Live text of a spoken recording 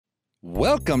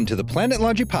Welcome to the Planet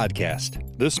Laundry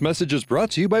Podcast. This message is brought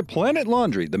to you by Planet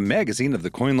Laundry, the magazine of the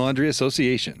Coin Laundry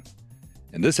Association.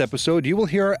 In this episode, you will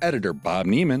hear our editor, Bob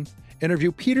Neiman,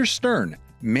 interview Peter Stern,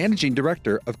 Managing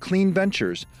Director of Clean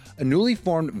Ventures, a newly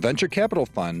formed venture capital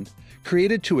fund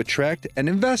created to attract and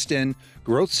invest in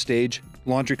growth stage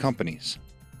laundry companies.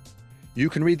 You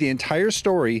can read the entire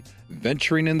story,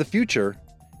 Venturing in the Future,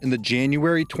 in the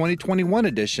January 2021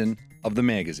 edition of the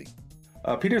magazine.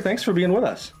 Peter, thanks for being with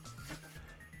us.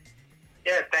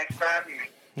 Yeah, thanks for having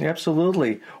me.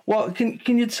 Absolutely. Well, can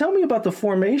you tell me about the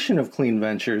formation of Clean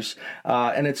Ventures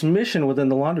and its mission within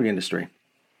the laundry industry?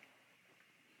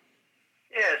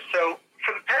 Yeah, so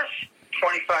for the past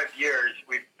 25 years,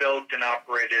 we've built and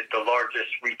operated the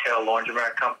largest retail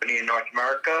laundromat company in North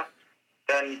America.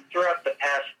 Then throughout the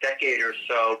past decade or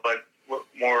so, but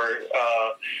more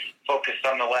focused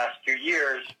on the last few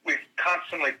years, we've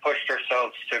constantly pushed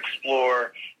ourselves to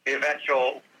explore the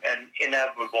eventual and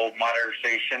inevitable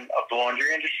modernization of the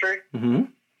laundry industry. Mm-hmm.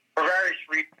 For various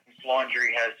reasons,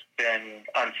 laundry has been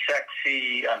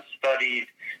unsexy, unstudied,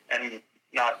 and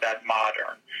not that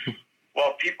modern.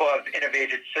 While people have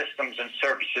innovated systems and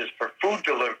services for food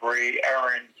delivery,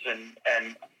 errands,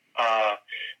 and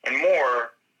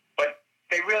more, but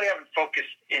they really haven't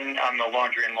focused in on the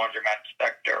laundry and laundromat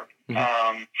sector.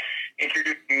 Mm-hmm.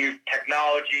 Introducing new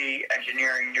technology,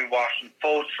 engineering new wash and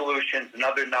fold solutions, and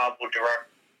other novel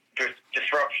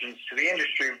disruptions to the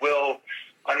industry will,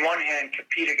 on one hand,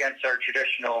 compete against our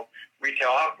traditional retail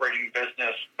operating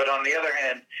business, but on the other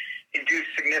hand, induce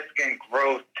significant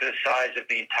growth to the size of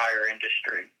the entire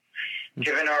industry.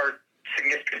 Given our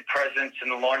significant presence in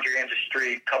the laundry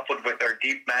industry, coupled with our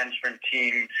deep management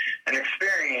team and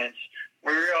experience,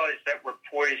 we realize that we're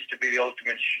poised to be the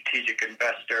ultimate strategic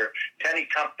investor to any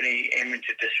company aiming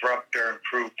to disrupt or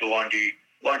improve the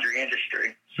laundry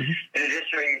industry. Mm-hmm. In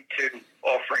addition to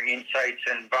offering insights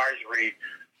and advisory,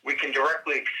 we can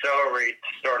directly accelerate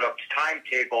the startup's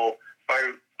timetable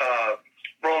by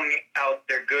rolling out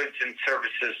their goods and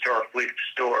services to our fleet of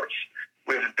stores.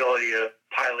 We have the ability to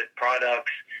pilot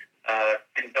products,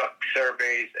 conduct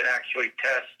surveys, and actually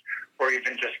test or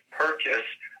even just purchase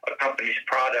a company's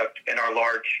product in our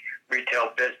large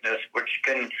retail business, which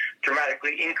can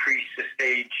dramatically increase the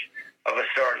stage of a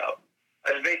startup.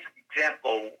 As a basic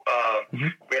example,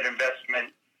 we had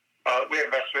investment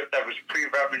that was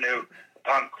pre-revenue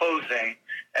upon closing,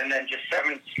 and then just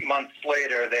 7 months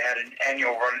later, they had an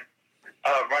annual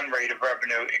run rate of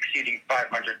revenue exceeding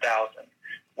 $500,000,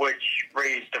 which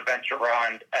raised a venture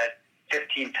round at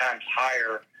 15 times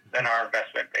higher than our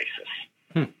investment basis.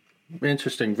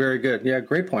 Interesting. Very good. Yeah,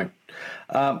 great point.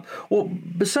 Well,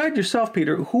 beside yourself,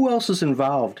 Peter, who else is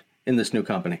involved in this new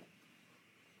company?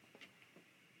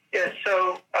 Yeah,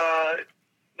 so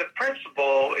the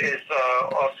principal is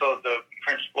also the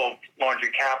principal of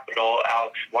Laundry Capital,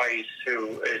 Alex Weiss,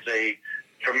 who is a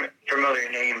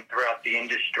familiar name throughout the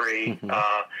industry,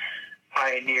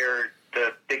 pioneered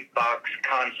the big box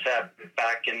concept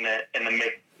back in the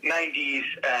mid-90s,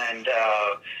 and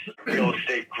real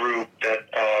estate group that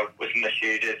was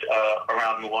initiated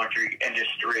around the laundry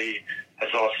industry, has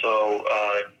also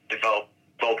developed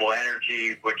Global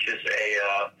Energy, which is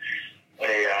a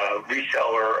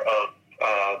reseller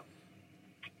of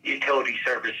utility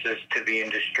services to the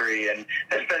industry, and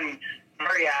has been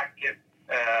very active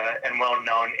and well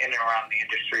known in and around the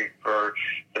industry for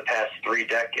the past 3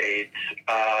 decades.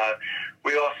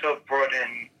 We also brought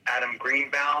in Adam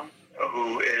Greenbaum,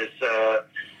 who is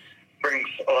brings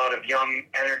a lot of young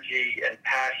energy and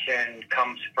passion,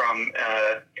 comes from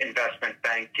investment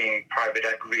banking, private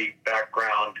equity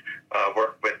background,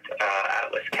 worked with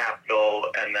Atlas Capital,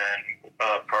 and then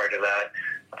prior to that,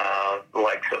 the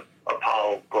likes of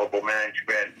Apollo Global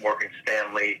Management, Morgan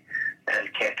Stanley,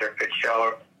 and Cantor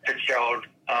Fitzgerald.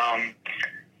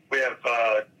 We have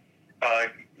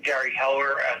Gary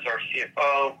Heller as our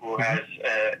CFO, who has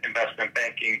investment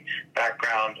banking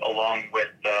background, along with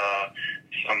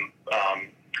some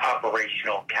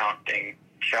operational accounting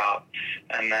chops.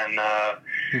 And then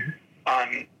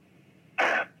on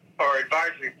our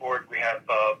advisory board, we have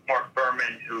Mark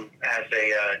Berman, who has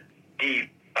a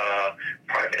deep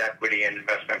private equity and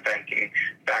investment banking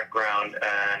background,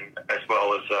 and as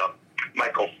well as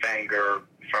Michael Fenger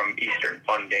from Eastern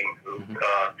Funding, who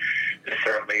is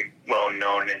certainly well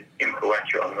known and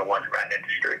influential in the laundromat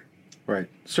industry. Right.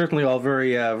 Certainly all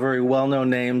very very well-known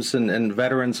names and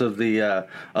veterans of the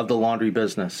laundry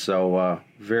business. So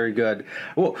very good.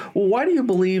 Well, why do you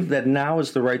believe that now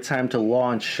is the right time to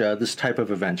launch this type of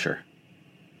a venture?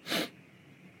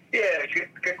 Yeah,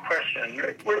 good question.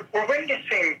 We're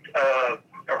witnessing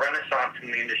a renaissance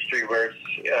in the industry where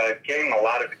it's getting a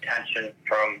lot of attention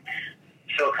from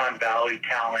Silicon Valley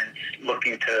talents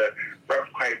looking to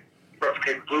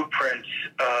replicate blueprints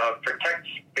for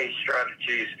tech-based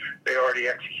strategies they already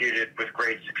executed with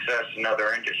great success in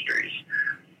other industries.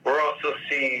 We're also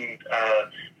seeing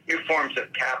new forms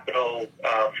of capital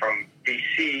from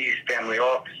VCs, family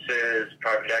offices,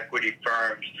 private equity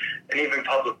firms, and even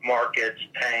public markets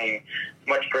paying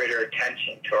much greater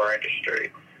attention to our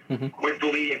industry. Mm-hmm. We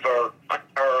believe our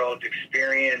unparalleled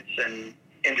experience and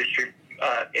industry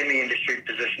in the industry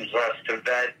positions us to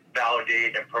vet,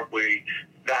 validate, and probably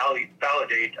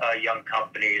validate young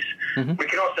companies. Mm-hmm. We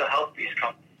can also help these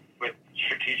companies with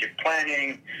strategic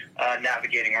planning,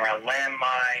 navigating around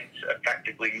landmines,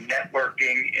 effectively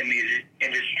networking in the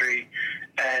industry,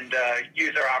 and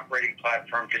use our operating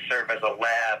platform to serve as a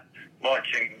lab,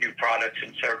 launching new products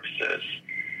and services.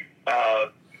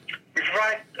 We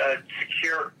provide a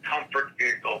secure comfort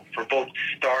vehicle for both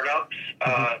startups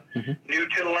new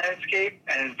to the landscape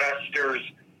and investors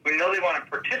who know they want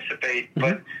to participate,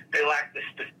 but they lack the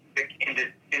specific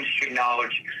industry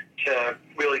knowledge to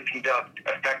really conduct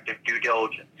effective due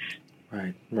diligence.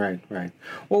 Right.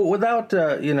 Well, without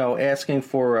asking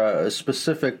for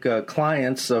specific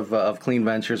clients of Clean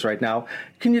Ventures right now,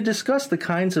 can you discuss the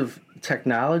kinds of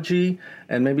technology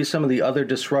and maybe some of the other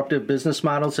disruptive business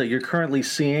models that you're currently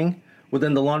seeing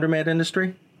within the laundromat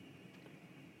industry?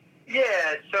 Yeah,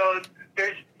 so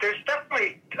there's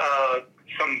definitely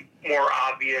some more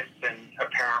obvious and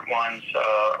apparent ones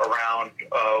around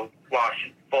wash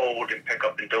and fold and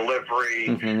pickup and delivery,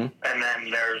 and then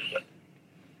there's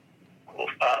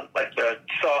like the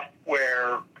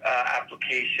software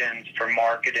applications for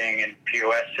marketing and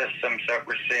POS systems that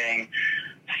we're seeing.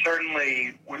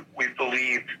 Certainly, we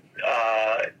believe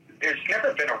there's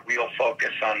never been a real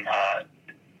focus on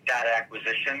data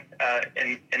acquisition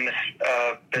in this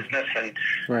business and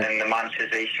the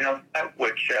monetization of that,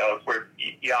 which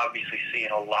you obviously see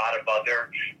in a lot of other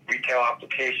retail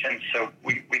applications. So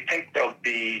we think there'll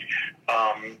be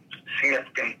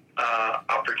significant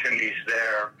opportunities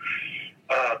there.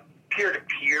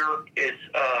 Peer-to-peer is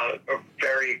a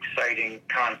very exciting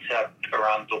concept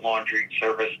around the laundry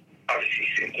service. Obviously,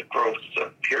 seeing the growth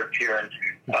of peer-to-peer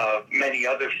in many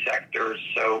other sectors.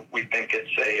 So we think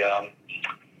it's a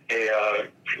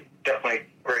definitely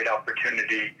great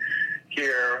opportunity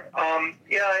here. And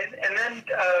then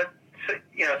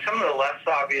some of the less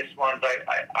obvious ones.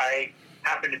 I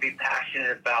happen to be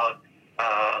passionate about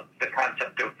the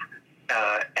concept of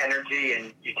energy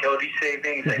and utility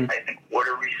savings. I think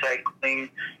water recycling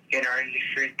in our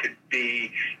industry could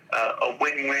be a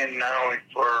win-win not only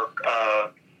for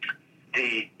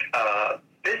the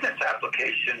business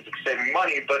applications of saving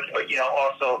money, but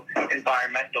also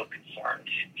environmental concerns.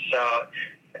 So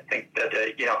I think that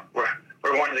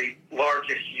we're one of the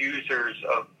largest users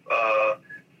of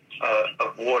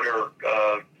water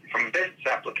from a business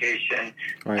application,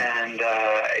 and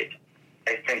I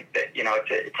think that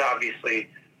it's obviously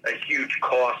a huge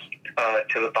cost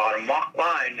to the bottom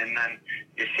line, and then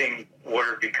you're seeing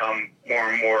water become more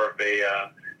and more of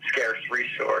a scarce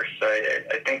resource.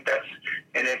 I think that's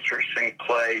an interesting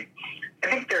play. I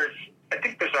think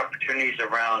there's opportunities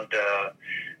around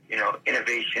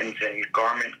innovations in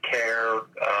garment care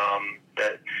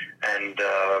and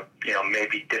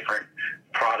maybe different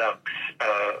products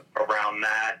around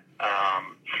that,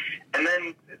 and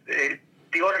then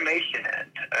the automation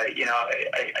end.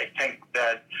 I think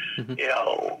that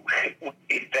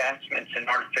advancements in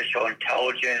artificial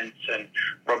intelligence and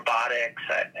robotics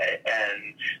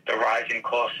and the rising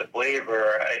cost of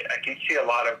labor, I can see a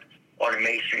lot of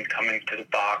automation coming to the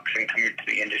box and coming to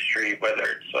the industry, whether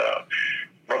it's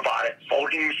robotic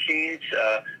folding machines.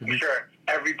 I'm sure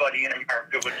everybody in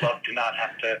America would love to not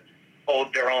have to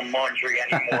fold their own laundry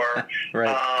anymore.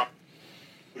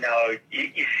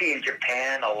 You see in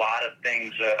Japan a lot of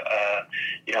things,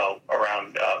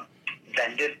 around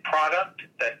vended product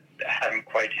that haven't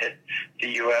quite hit the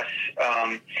U.S.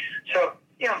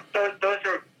 Those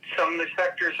are some of the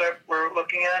sectors that we're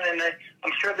looking at, and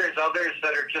I'm sure there's others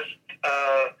that are just,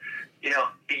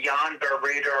 beyond our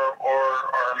radar or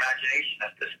our imagination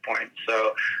at this point.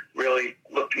 So really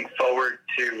looking forward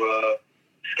to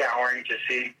scouring to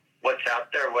see what's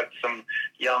out there, what some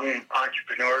young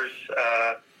entrepreneurs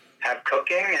have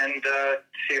cooking, and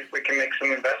see if we can make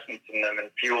some investments in them and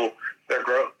fuel their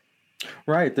growth.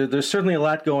 Right. There's certainly a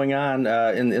lot going on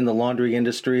in the laundry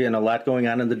industry, and a lot going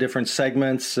on in the different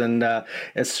segments. And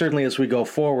certainly as we go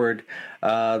forward,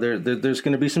 there's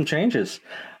going to be some changes.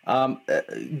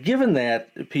 Given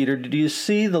that, Peter, do you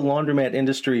see the laundromat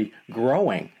industry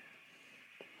growing?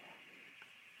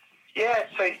 Yeah,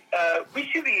 so we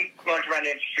see the laundromat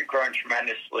industry growing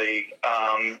tremendously,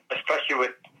 especially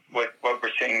with what we're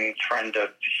seeing the trend of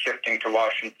shifting to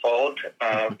wash and fold.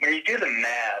 When you do the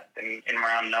math in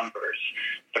round numbers,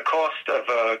 the cost of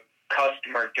a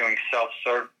customer doing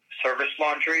self-service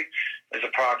laundry is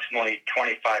approximately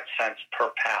 25 cents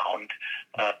per pound,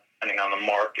 depending on the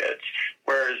markets.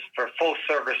 Whereas for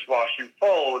full-service wash and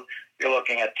fold, you're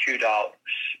looking at $2.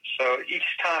 So each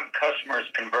time a customer is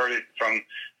converted from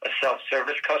a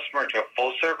self-service customer to a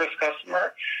full-service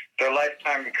customer, their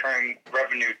lifetime recurring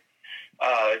revenue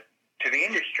to the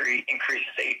industry increases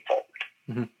eightfold.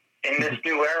 Mm-hmm. In this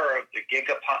new era of the gig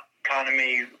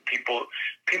economy,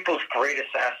 people's greatest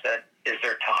asset is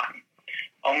their time.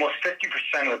 Almost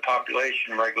 50% of the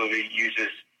population regularly uses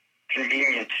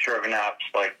convenience-driven apps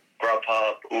like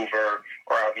Grubhub, Uber,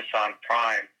 or Amazon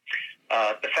Prime.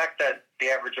 The fact that the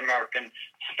average American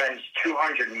spends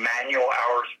 200 manual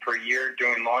hours per year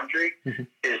doing laundry mm-hmm.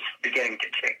 is beginning to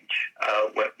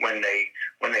change when they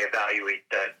evaluate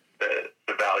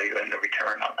the value and the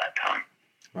return on that time.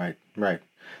 Right.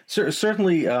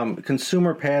 Certainly,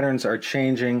 consumer patterns are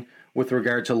changing with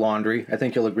regard to laundry. I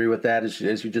think you'll agree with that, as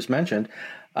you just mentioned.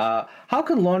 How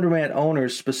can laundromat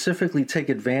owners specifically take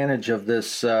advantage of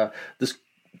this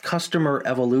customer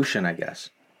evolution, I guess?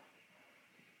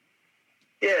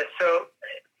 Yeah, so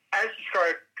as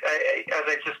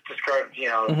I just described,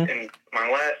 mm-hmm. in my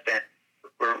last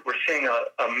answer, we're seeing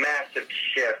a massive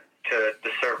shift to the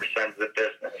service end of the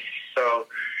business. So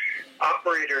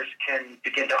operators can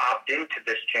begin to opt into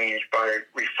this change by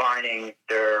refining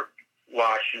their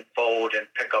wash and fold and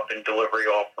pickup and delivery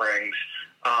offerings.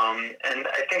 And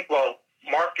I think while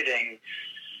marketing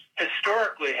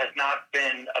historically has not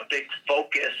been a big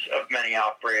focus of many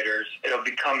operators, it'll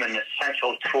become an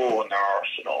essential tool in their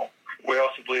arsenal. We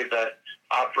also believe that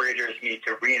operators need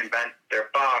to reinvent their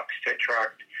box to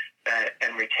attract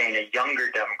and retain a younger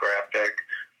demographic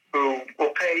who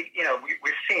will pay,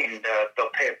 we've seen they'll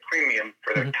pay a premium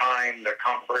for their time, their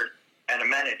comfort, and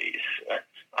amenities.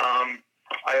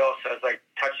 I also, as I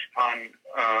touched upon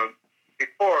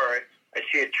before, I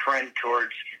see a trend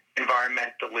towards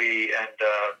environmentally and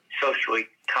socially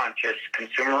conscious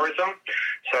consumerism.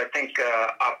 So I think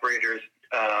operators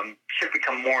should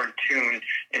become more in tune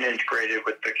and integrated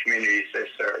with the communities they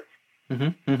serve.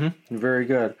 Mm-hmm, mm-hmm. Very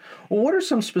good. Well, what are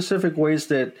some specific ways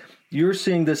that you're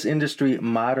seeing this industry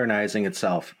modernizing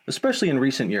itself, especially in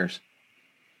recent years?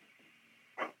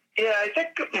 Yeah, I think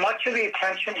much of the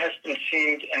attention has been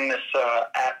seen in this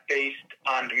app-based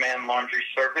on-demand laundry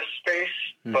service space,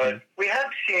 mm-hmm. but we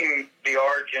have seen the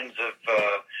origins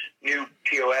of new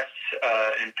POS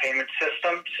and payment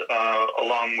systems,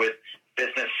 along with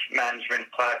business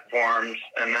management platforms,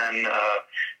 and then,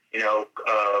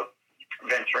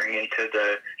 venturing into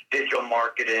the digital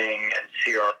marketing and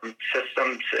CRM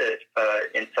systems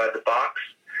inside the box.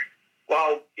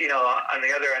 While, on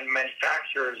the other end,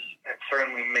 manufacturers have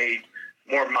certainly made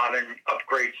more modern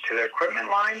upgrades to their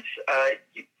equipment lines,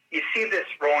 you see this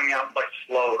rolling out much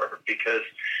slower because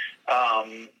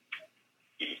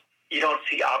you don't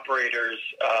see operators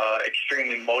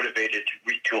extremely motivated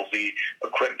to retool the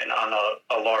equipment on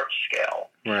a large scale.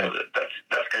 Right. So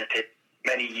that's going to take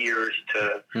many years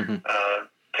to mm-hmm.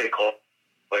 Take hold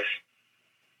place.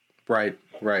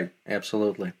 Right.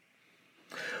 Absolutely.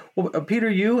 Well, Peter,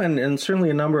 you and certainly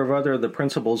a number of the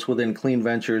principals within Clean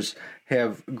Ventures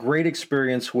have great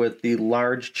experience with the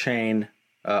large chain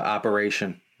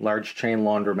operation, large chain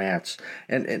laundromats.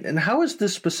 And how is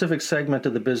this specific segment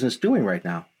of the business doing right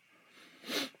now?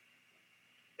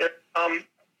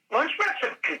 Laundromats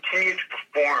have continued to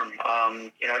perform,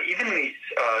 even in these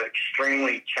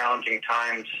extremely challenging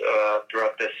times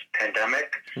throughout this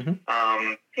pandemic. Mm-hmm.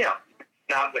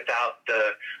 Not without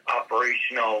the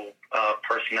operational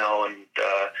personnel and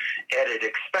added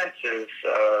expenses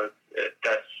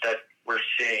that we're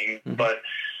seeing. Mm-hmm. But,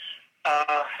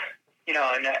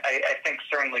 and I think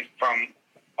certainly from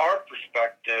our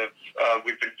perspective,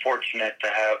 we've been fortunate to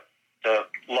have the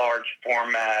large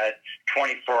format,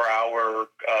 24-hour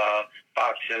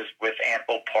boxes with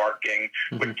ample parking,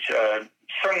 mm-hmm. which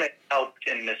certainly helped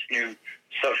in this new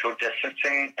social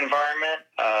distancing environment.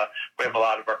 We have a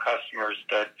lot of our customers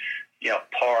that,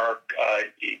 park,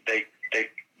 they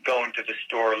go into the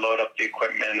store, load up the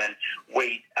equipment, and then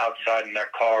wait outside in their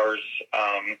cars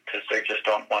because they just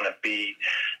don't want to be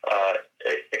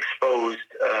exposed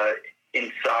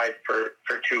inside for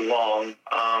too long.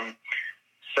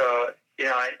 So,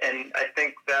 and I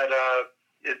think that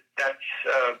that's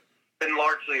been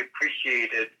largely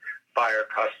appreciated by our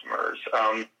customers.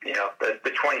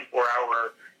 The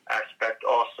 24-hour aspect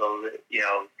also. You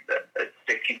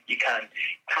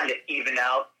kind of even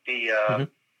out the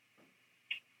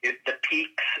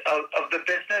peaks of the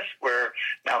business, where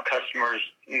now customers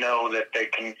know that they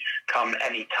can come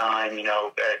anytime,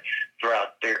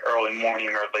 throughout the early morning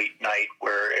or late night,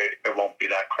 where it won't be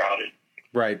that crowded.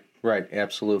 Right,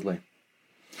 absolutely.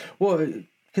 Well,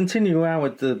 continue on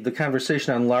with the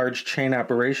conversation on large chain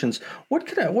operations. What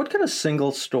can a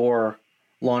single store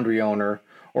laundry owner,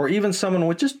 or even someone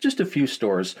with just a few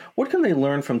stores, what can they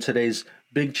learn from today's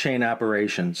big chain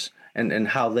operations and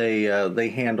how they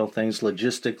handle things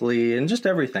logistically and just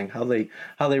everything, how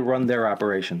they run their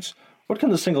operations? What can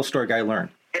the single store guy learn?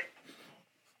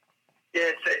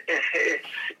 Yeah,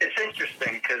 it's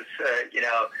interesting because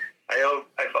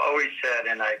I've always said,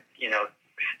 and I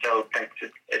still think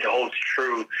it holds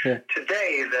true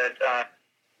today, that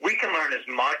we can learn as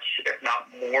much, if not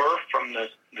more, from the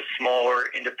smaller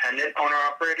independent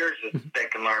owner-operators as they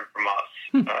can learn from us.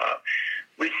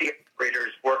 We see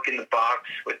operators working the box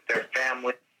with their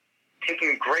family,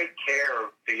 taking great care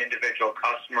of the individual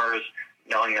customers,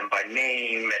 knowing them by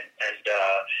name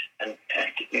and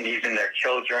even their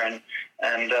children.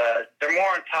 And they're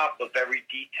more on top of every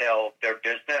detail of their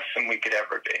business than we could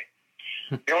ever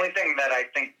be. The only thing that I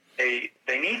think they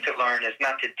need to learn is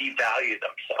not to devalue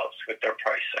themselves with their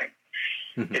pricing.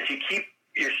 Mm-hmm. If you keep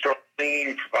your store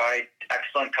clean, provide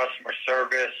excellent customer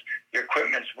service, your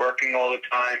equipment's working all the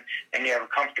time, and you have a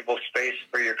comfortable space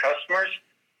for your customers,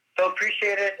 they'll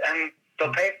appreciate it and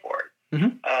they'll pay for it.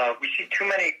 Mm-hmm. We see too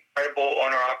many incredible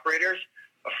owner-operators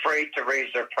afraid to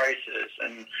raise their prices,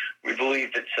 and we believe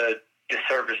it's a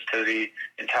disservice to the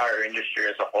entire industry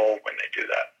as a whole when they do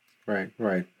that.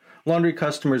 Right. Laundry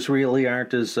customers really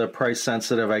aren't as price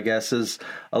sensitive, I guess, as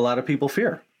a lot of people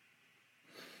fear.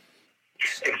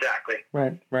 Exactly.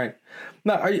 Right.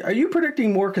 Now, are you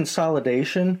predicting more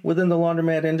consolidation within the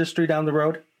laundromat industry down the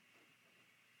road?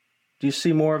 Do you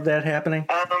see more of that happening?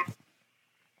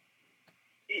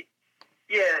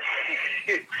 Yeah.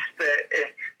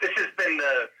 This has been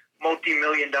the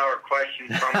multi-million-dollar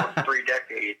question for almost 3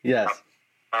 decades. Yes.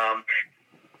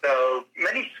 So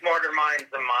many smarter minds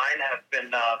than mine have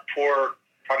been poor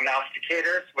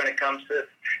prognosticators when it comes to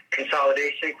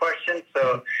consolidation questions.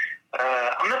 So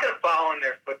I'm not going to follow in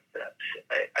their footsteps.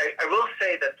 I will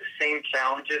say that the same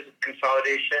challenges of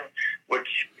consolidation,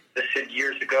 which existed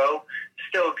years ago,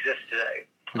 still exist today.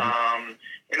 Mm-hmm.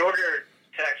 In order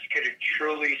to execute a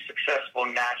truly successful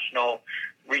national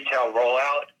retail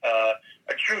rollout,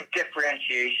 a true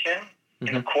differentiation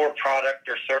in a core product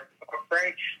or service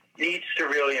offering needs to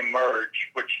really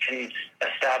emerge, which can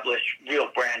establish real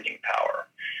branding power.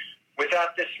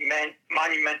 Without this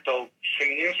monumental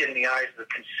change in the eyes of the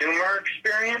consumer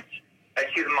experience, I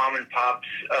see the mom and pops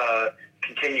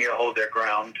continue to hold their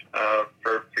ground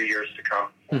for years to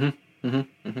come. Mm-hmm.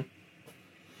 Mm-hmm. Mm-hmm.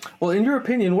 Well, in your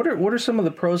opinion, what are some of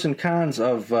the pros and cons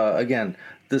of again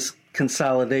this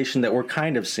consolidation that we're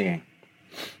kind of seeing?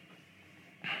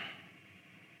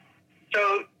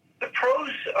 So the pros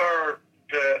are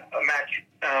the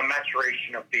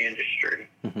maturation of the industry.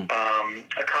 Mm-hmm.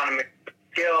 Economic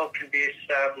scale can be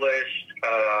established.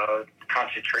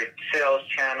 Concentrated sales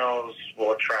channels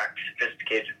will attract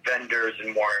sophisticated vendors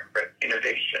and more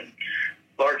innovation.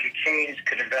 Larger chains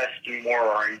could invest in more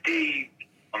R&D,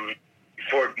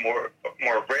 afford more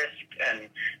risk, and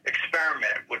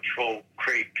experiment, which will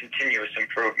create continuous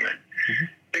improvement. Mm-hmm.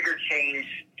 Bigger chains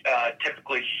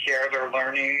typically share their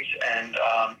learnings and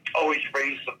always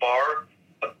raise the bar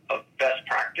of best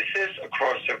practices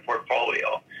across their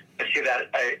portfolio.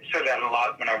 I saw that a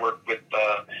lot when I worked with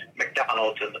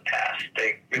McDonald's in the past.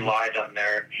 They relied on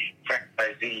their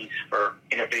franchisees for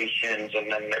innovations,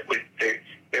 and then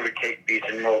they would take these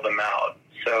and roll them out.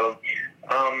 So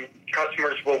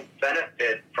customers will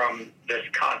benefit from this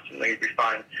constantly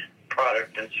refined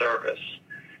product and service.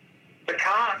 The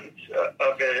cons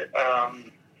of it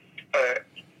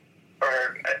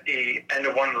are at the end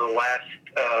of one of the last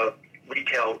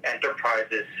retail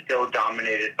enterprises still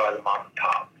dominated by the mom and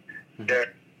pop. Mm-hmm.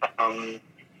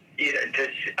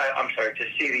 To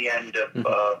see the end of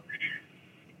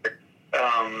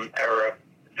era.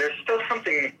 There's still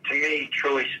something to me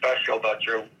truly special about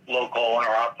your local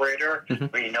owner-operator,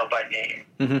 who you know by name.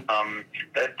 Mm-hmm.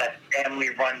 That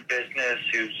family-run business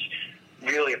who's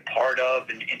really a part of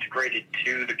and integrated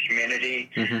to the community,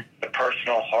 the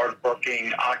personal,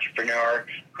 hardworking entrepreneur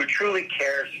who truly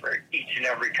cares for each and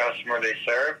every customer they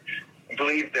serve. I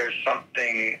believe there's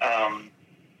something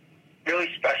really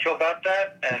special about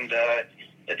that, and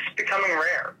it's becoming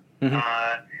rare. Mm-hmm.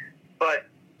 But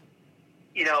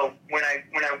when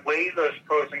I weigh those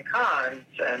pros and cons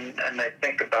and I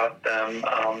think about them,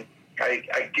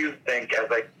 I do think, as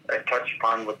I touched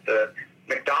upon with the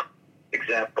McDonald's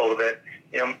example, that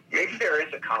maybe there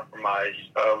is a compromise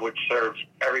which serves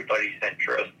everybody's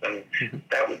interest, and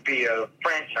that would be a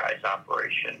franchise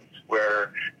operation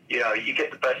where you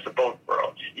get the best of both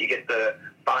worlds. You get the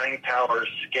buying power,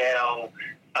 scale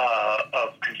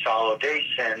of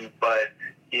consolidation, but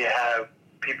you have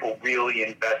people really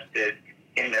invested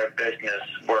in their business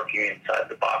working inside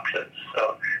the boxes.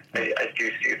 So I do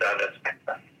see that as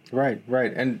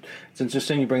Right. And it's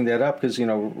interesting you bring that up because,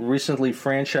 recently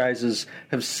franchises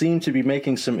have seemed to be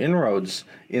making some inroads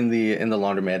in the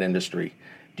laundromat industry.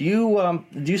 Do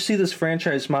you see this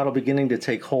franchise model beginning to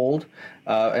take hold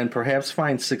and perhaps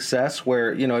find success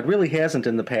where, it really hasn't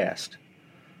in the past?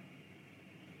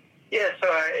 Yeah, so,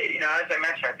 as I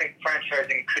mentioned, I think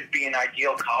franchising could be an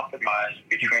ideal compromise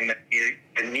between the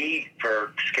need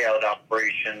for scaled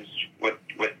operations with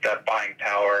that buying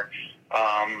power,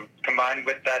 combined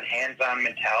with that hands-on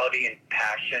mentality and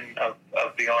passion of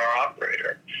the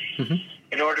owner-operator. Mm-hmm.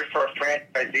 In order for a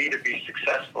franchisee to be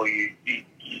successful, you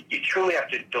truly have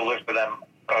to deliver them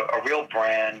a real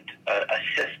brand, a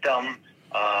system,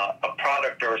 a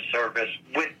product or a service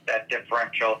with that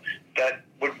differential that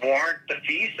would warrant the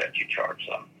fees that you charge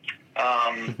them.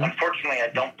 Unfortunately, I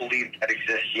don't believe that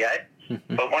exists yet,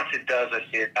 but once it does, I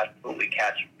see it absolutely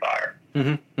catching fire.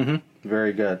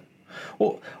 Very good.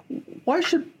 Well, why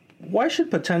should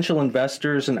potential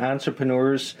investors and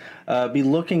entrepreneurs be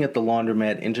looking at the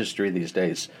laundromat industry these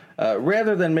days,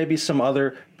 rather than maybe some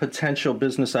other potential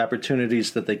business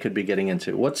opportunities that they could be getting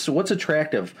into? What's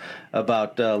attractive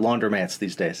about laundromats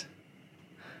these days?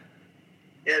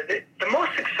 Yeah, the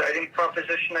most exciting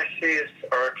proposition I see is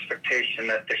our expectation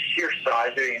that the sheer size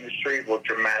of the industry will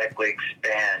dramatically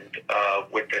expand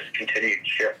with this continued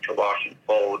shift to wash and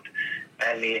fold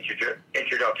and the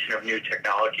introduction of new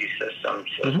technology systems,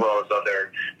 as well as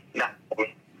other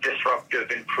disruptive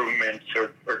improvements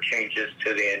or changes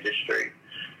to the industry.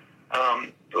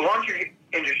 The laundry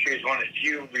industry is one of the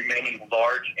few remaining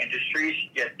large industries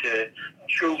yet to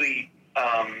truly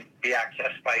be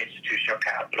accessed by institutional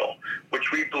capital,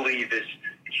 which we believe is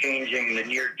changing the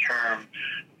near term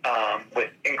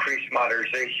with increased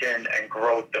modernization and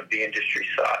growth of the industry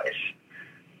size.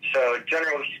 So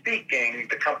generally speaking,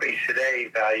 the companies today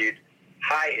valued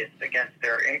highest against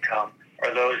their income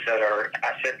are those that are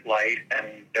asset light,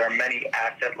 and there are many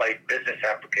asset light business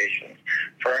applications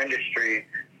for our industry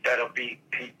that'll be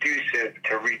conducive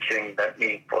to reaching that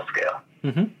meaningful scale.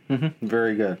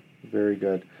 Very good.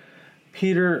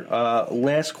 Peter,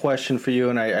 last question for you,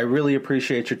 and I really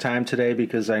appreciate your time today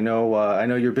because I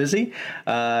know you're busy,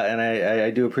 and I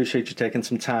do appreciate you taking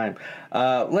some time.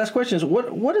 Last question is,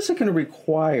 what is it going to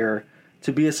require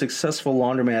to be a successful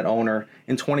laundromat owner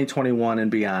in 2021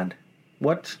 and beyond?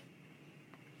 What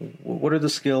are the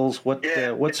skills?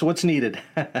 What's needed?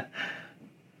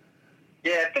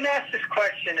 Yeah, I've been asked this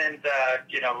question and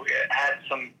had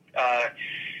some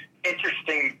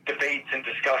interesting debates and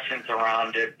discussions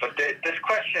around it, but this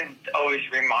question always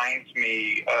reminds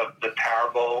me of the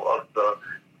parable of the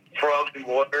frog in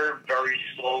water very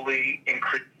slowly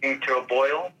increasing to a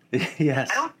boil. Yes.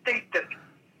 I don't think that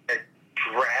a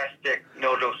drastic,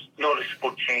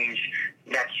 noticeable change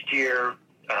next year,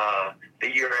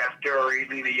 the year after, or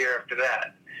even the year after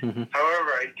that.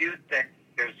 However, I do think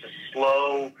there's a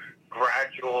slow,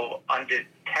 gradual,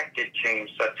 undetected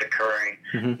change that's occurring,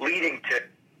 leading to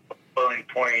boiling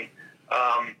point,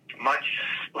 much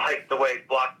like the way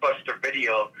Blockbuster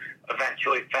Video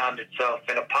eventually found itself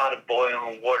in a pot of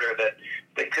boiling water that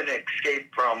they couldn't escape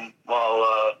from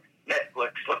while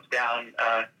Netflix looked down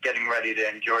getting ready to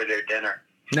enjoy their dinner.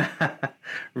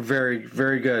 Very,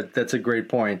 very good. That's a great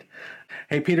point.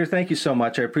 Hey, Peter, thank you so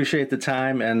much. I appreciate the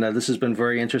time, and this has been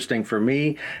very interesting for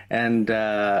me, and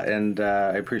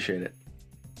I appreciate it.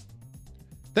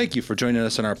 Thank you for joining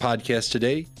us on our podcast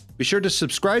today. Be sure to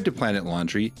subscribe to Planet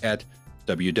Laundry at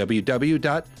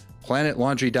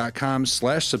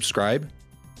www.planetlaundry.com/subscribe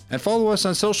and follow us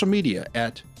on social media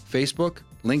at Facebook,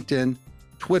 LinkedIn,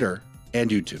 Twitter,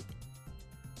 and YouTube.